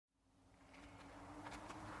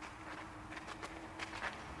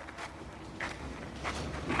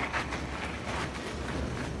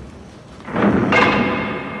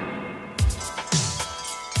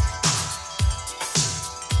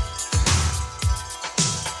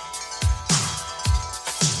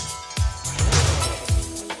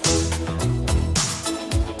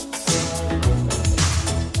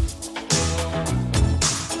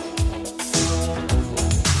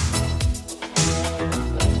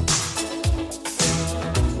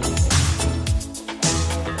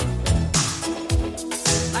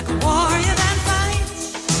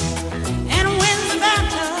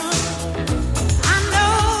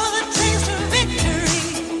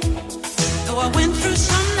I went through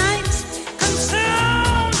some nights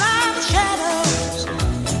consumed by the shadows.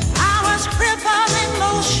 I was crippled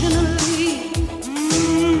emotionally.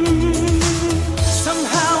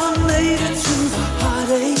 Somehow I made it through the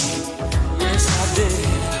heartache. Yes, I did.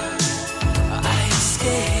 I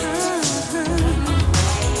escaped.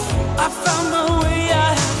 I found my way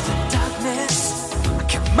out of the darkness. I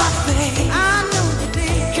kept my faith. I know you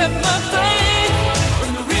did. Kept my faith.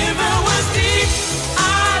 When the river was deep, I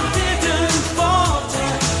didn't falter.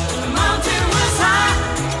 When the mountain was high,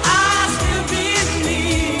 I still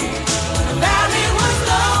believed. When the valley was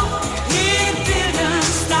low, it didn't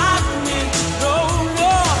stop me. No,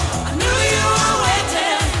 no. I knew you were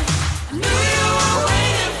waiting. I knew you were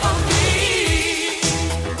waiting for me.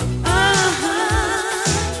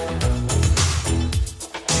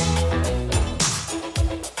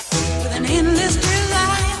 With an endless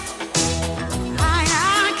desire,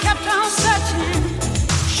 I kept on searching.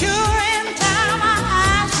 Sure, in time my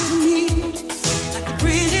eyes would meet. Like the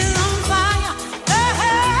bridge is on fire, the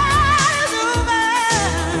hell is over.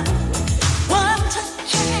 One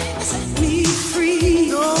touch and set me free.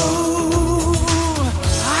 No,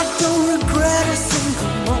 I don't regret a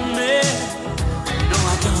single moment. No,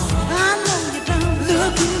 I don't. I know you don't.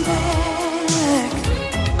 Looking back,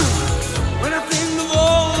 when I think of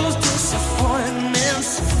all those disappointments,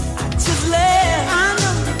 I just laugh. I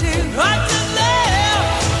know you do. I just laugh.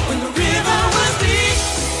 When the river was deep,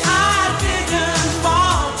 I didn't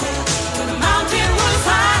falter. When the mountain was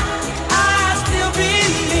high, I still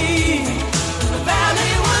believed. When the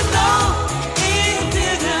valley was low, it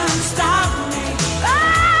didn't stop me. I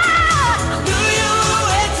knew you were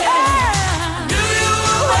waiting. I knew you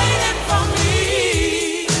were waiting for me.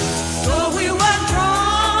 So we were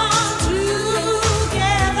drawn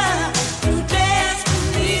together through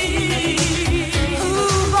destiny.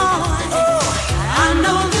 Ooh, boy, I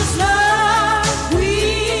know this love we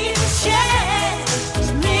share is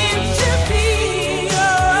meant to be. Oh,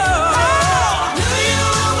 knew you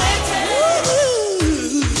were waiting.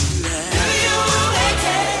 Knew you were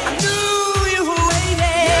waiting. I knew you were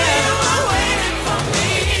waiting. You were waiting for me.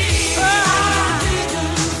 I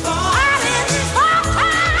didn't falter.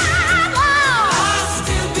 I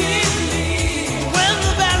still believe. When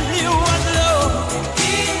the valley was low,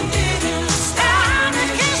 it didn't stop. It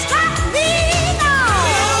can't stop me, no.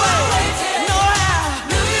 You were waiting. No, I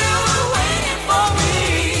knew you were waiting for me.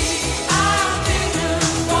 I didn't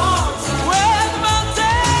falter. When the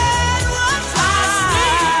mountain was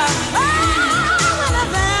high, when the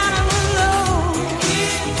valley was low,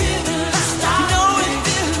 it didn't stop. No, it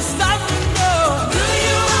didn't stop me, no. Knew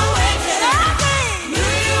you were waiting.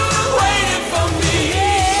 Knew you were waiting for me.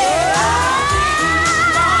 I didn't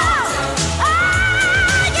falter.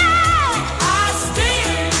 I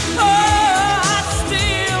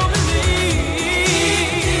still believe.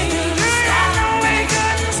 No way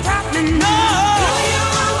couldn't stop me, no. You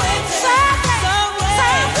were waiting.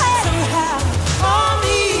 Somewhere, somehow, for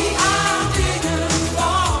me. I didn't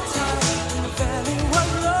falter. The valley was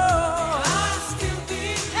low. I still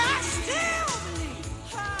believe. I believe.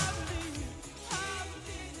 I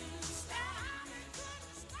didn't stop.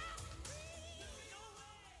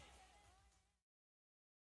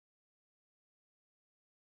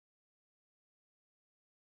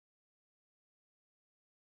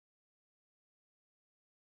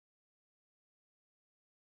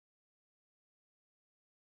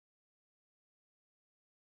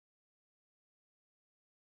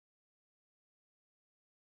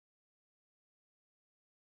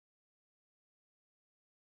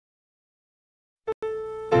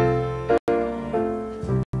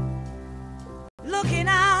 Looking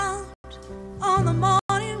out on the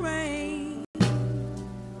morning rain,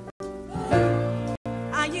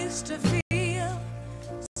 I used to feel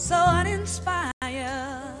so uninspired.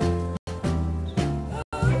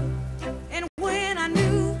 And when I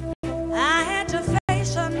knew I had to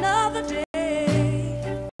face another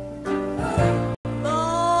day,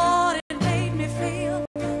 Lord, it made me feel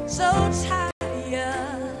so tired.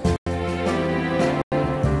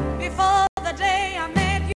 Before the day I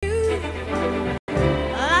met you,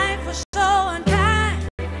 life was so unkind.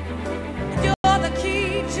 You're the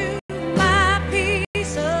key to my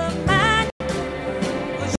peace of mind.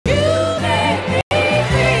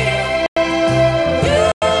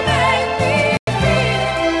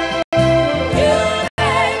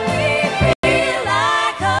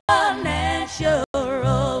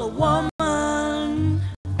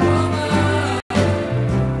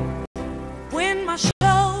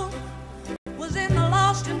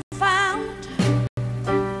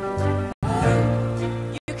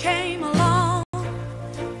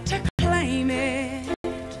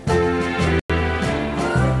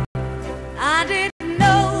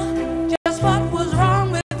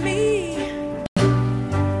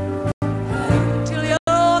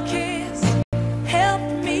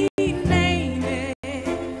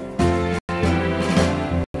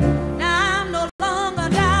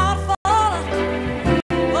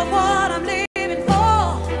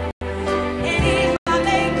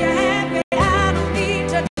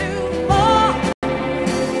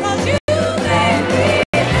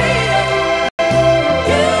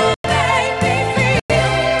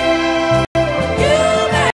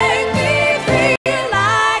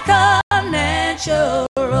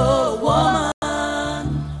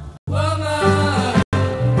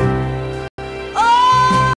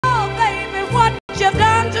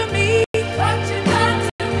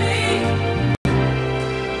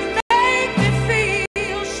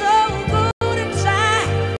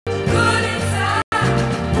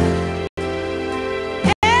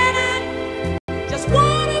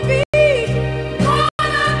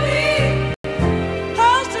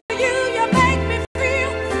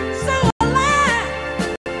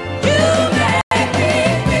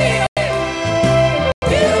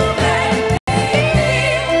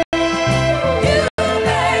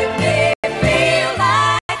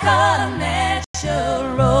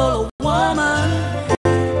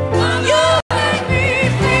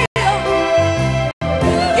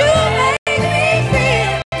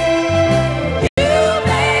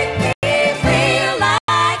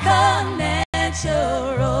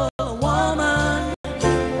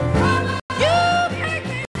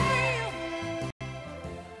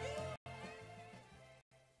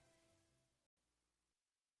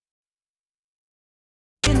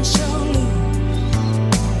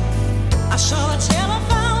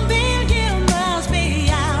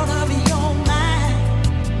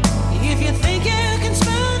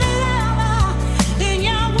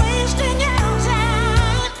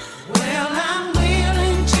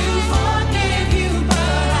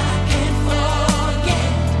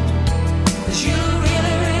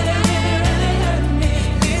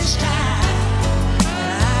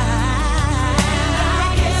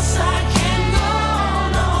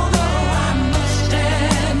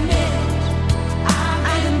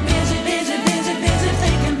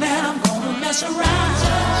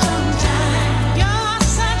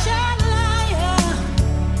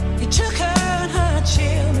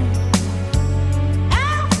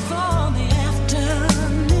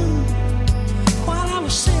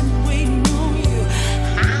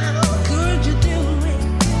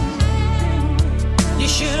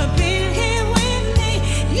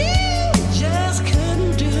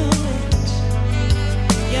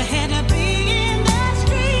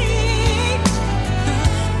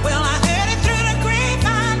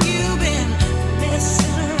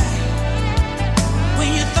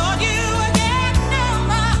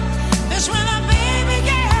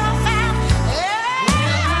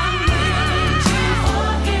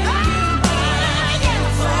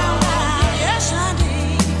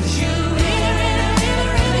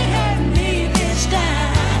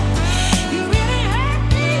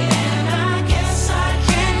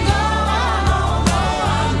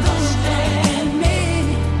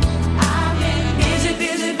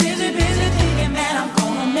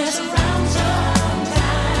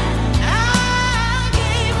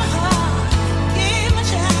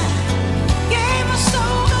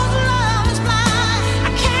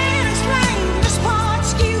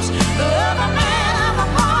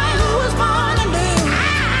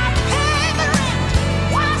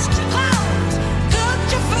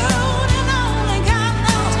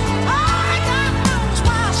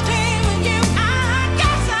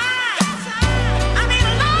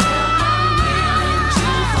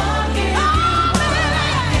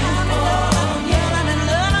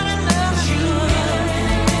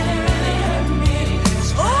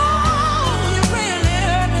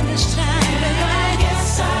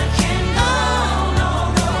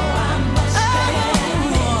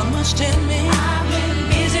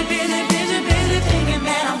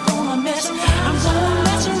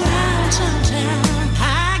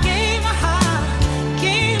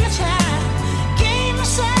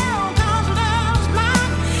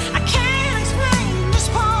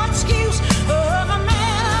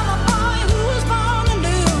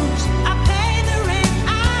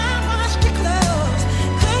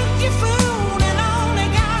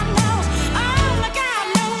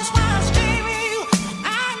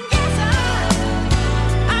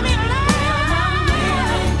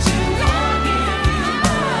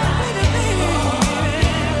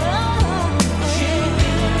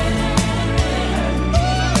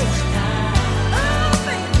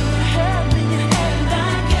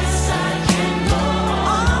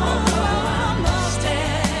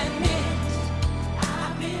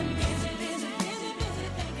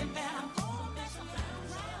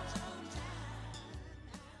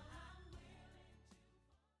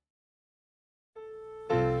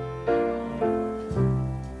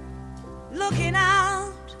 looking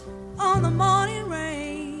out on the morning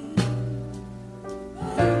rain.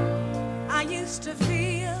 I used to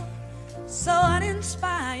feel so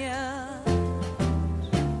uninspired.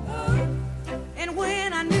 And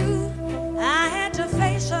when I knew I had to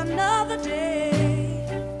face another day,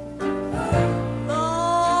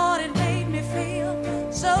 Lord, it made me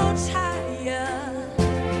feel so tired.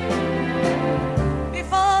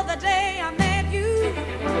 Before the day I met you,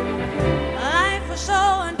 life was so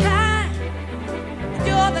unkind.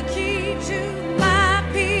 You're the key to my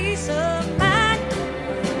peace of mind.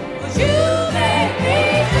 'Cause you make me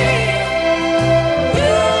feel,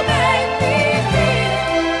 you make me feel,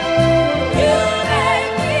 you make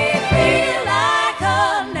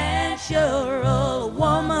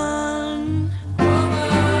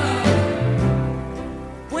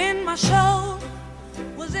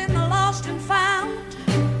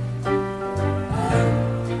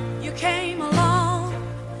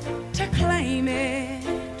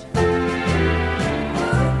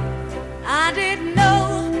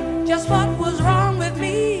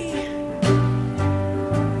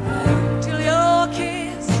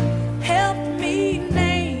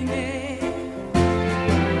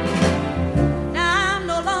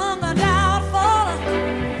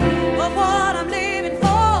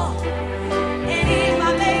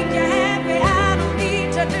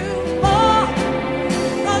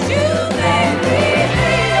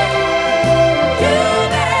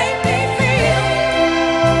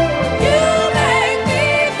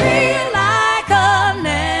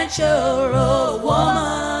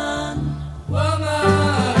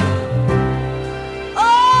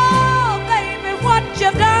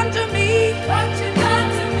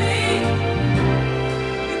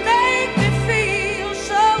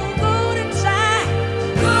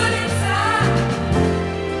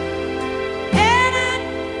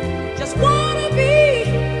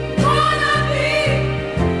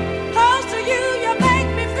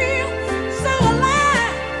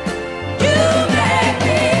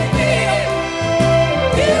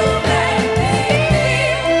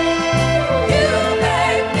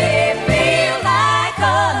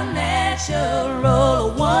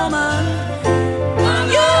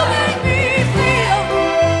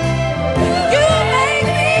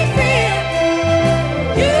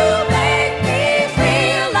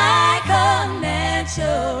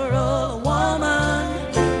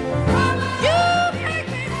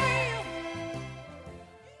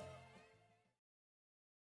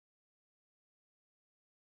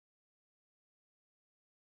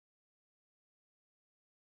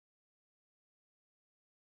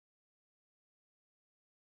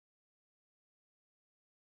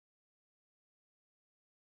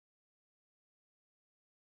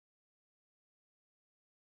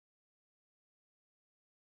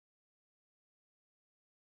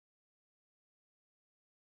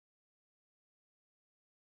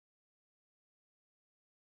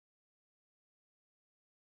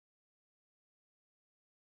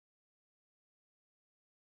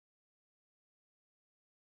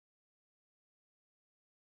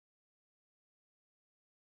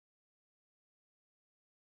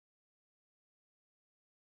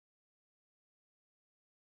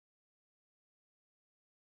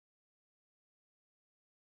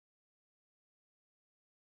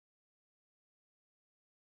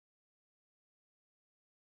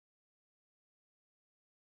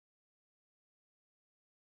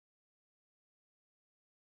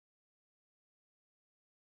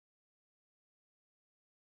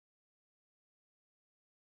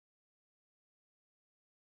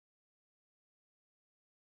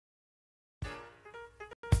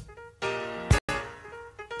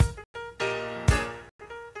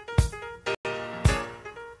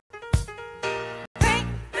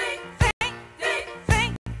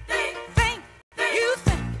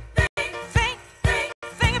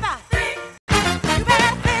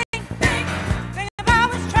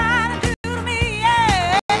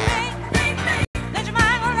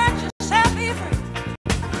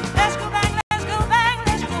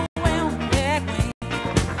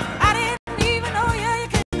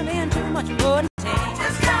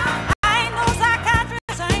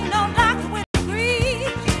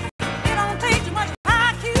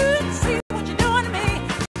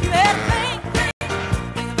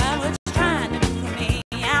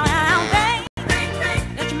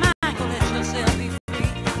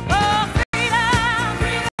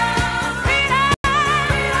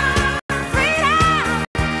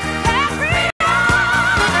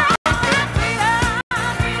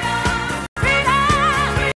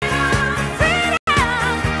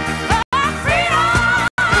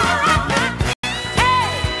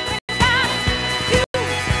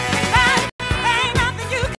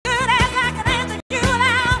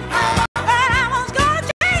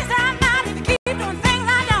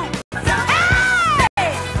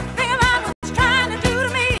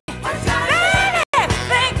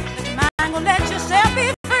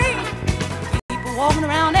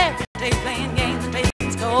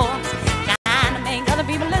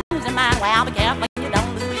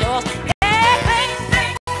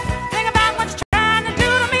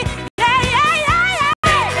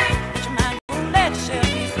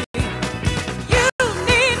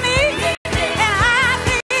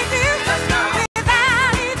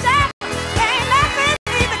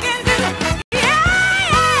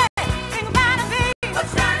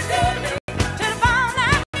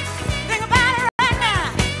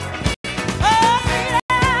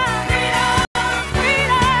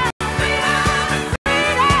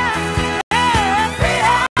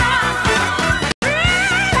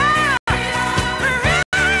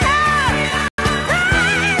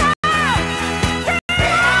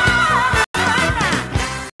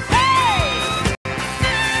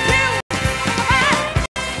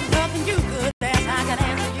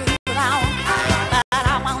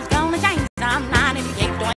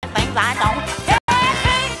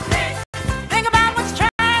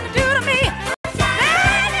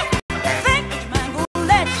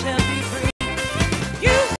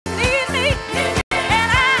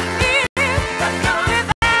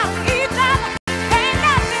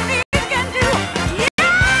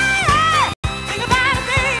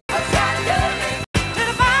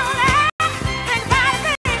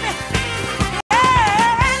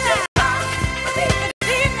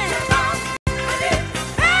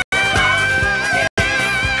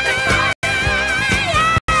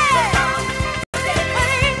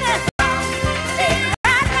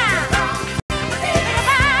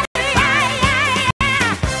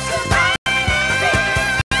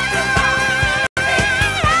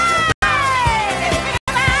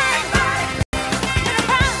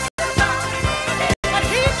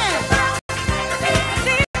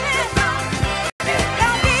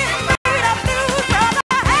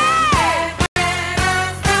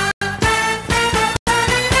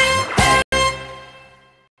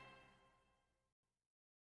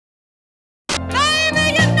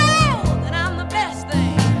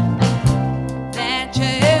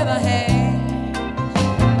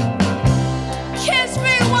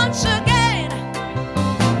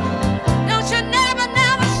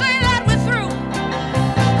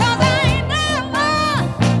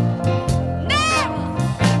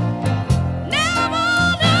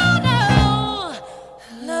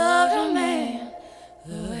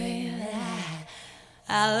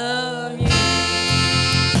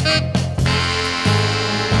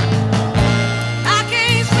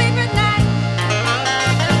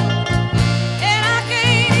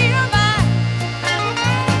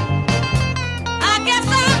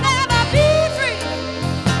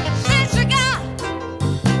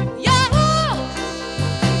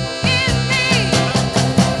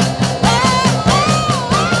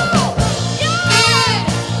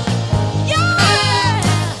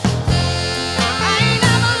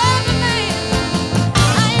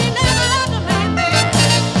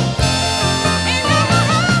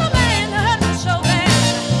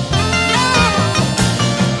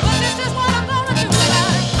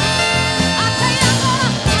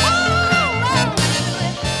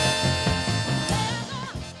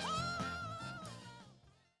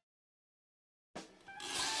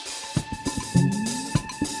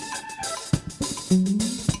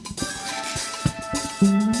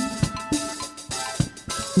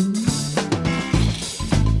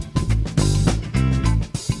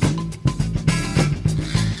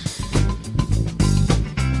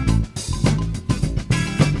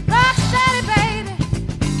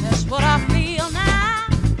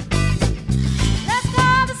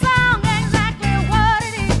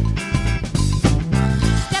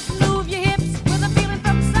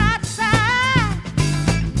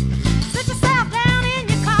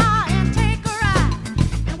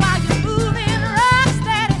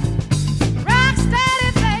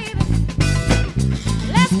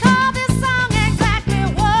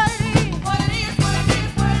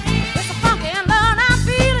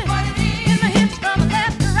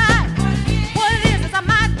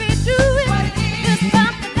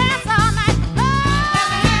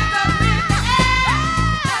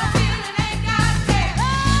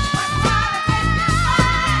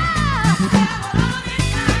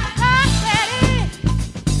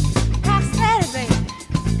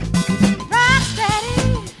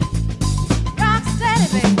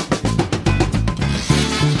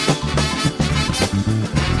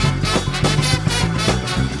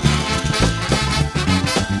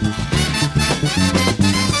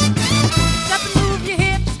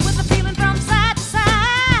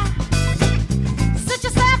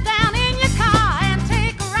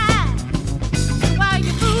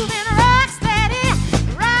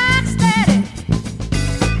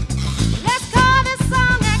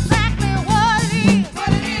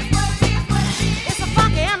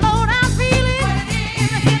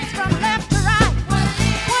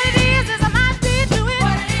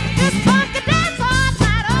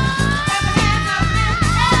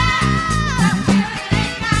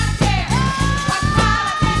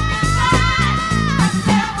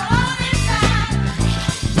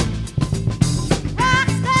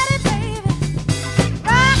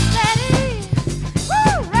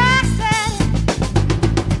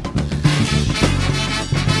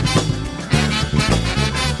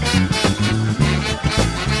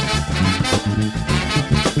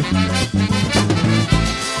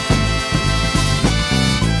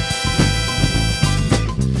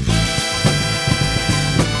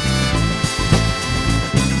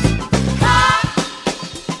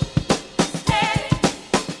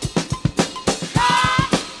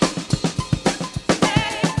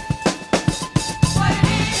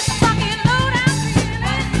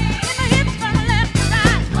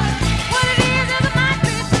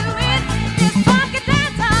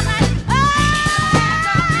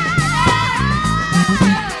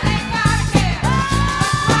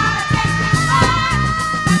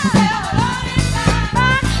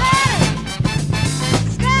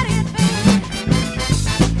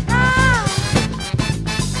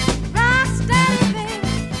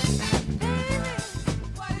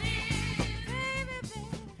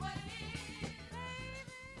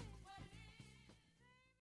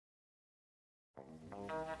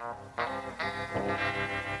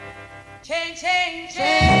Change, change,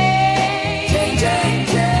 change, change, change,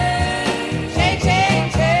 change,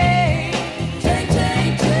 change, change, change,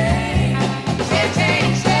 change,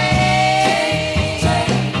 change, change,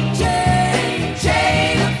 change, change,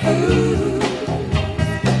 change of food.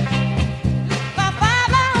 For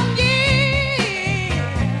 5 long years,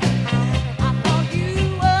 I thought you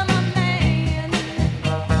were my man,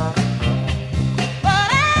 but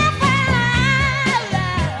I found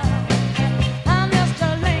out I'm just a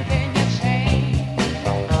link in your chain.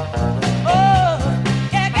 Oh,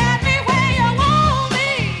 you got me where you want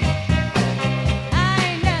me. I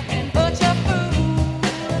ain't nothing but your fool.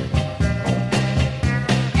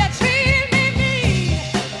 You treat me mean.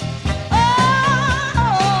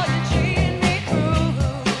 Oh, you treat me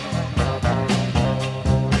cruel.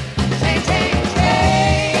 Change, change,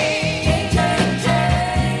 change, change,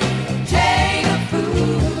 change, change of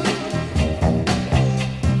food.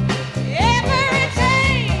 Every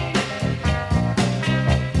change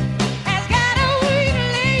has got a weak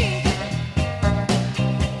link.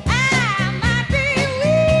 I might be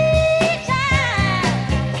weak time,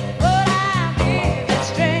 but I give it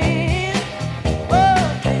strength. Oh,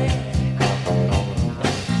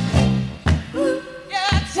 you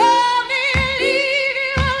told me to leave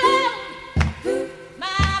you alone.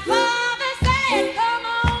 My father said, come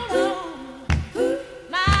on home.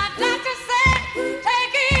 My doctor said,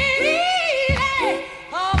 take it easy.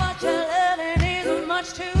 Oh, but your loving is much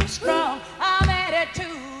too strong. I'm headed to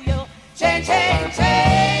you. Change, change, change.